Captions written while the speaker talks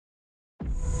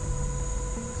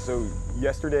So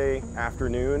yesterday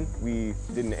afternoon, we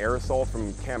did an air assault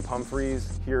from Camp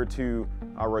Humphreys here to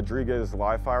Rodriguez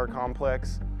live fire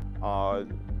complex.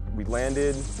 We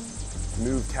landed,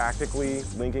 moved tactically,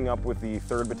 linking up with the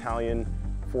 3rd Battalion,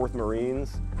 4th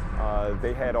Marines.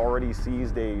 They had already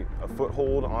seized a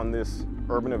foothold on this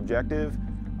urban objective,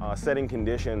 setting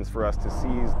conditions for us to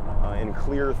seize and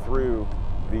clear through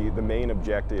the main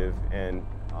objective and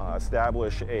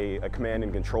establish a command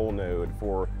and control node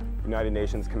for United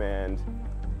Nations Command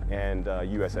and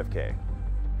USFK.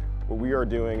 What we are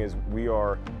doing is we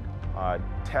are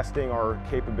testing our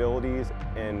capabilities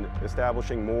and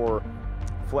establishing more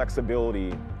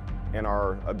flexibility in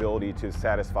our ability to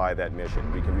satisfy that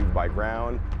mission. We can move by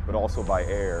ground, but also by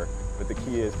air. But the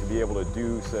key is to be able to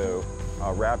do so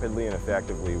rapidly and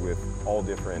effectively with all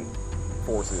different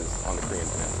forces on the Korean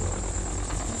Peninsula.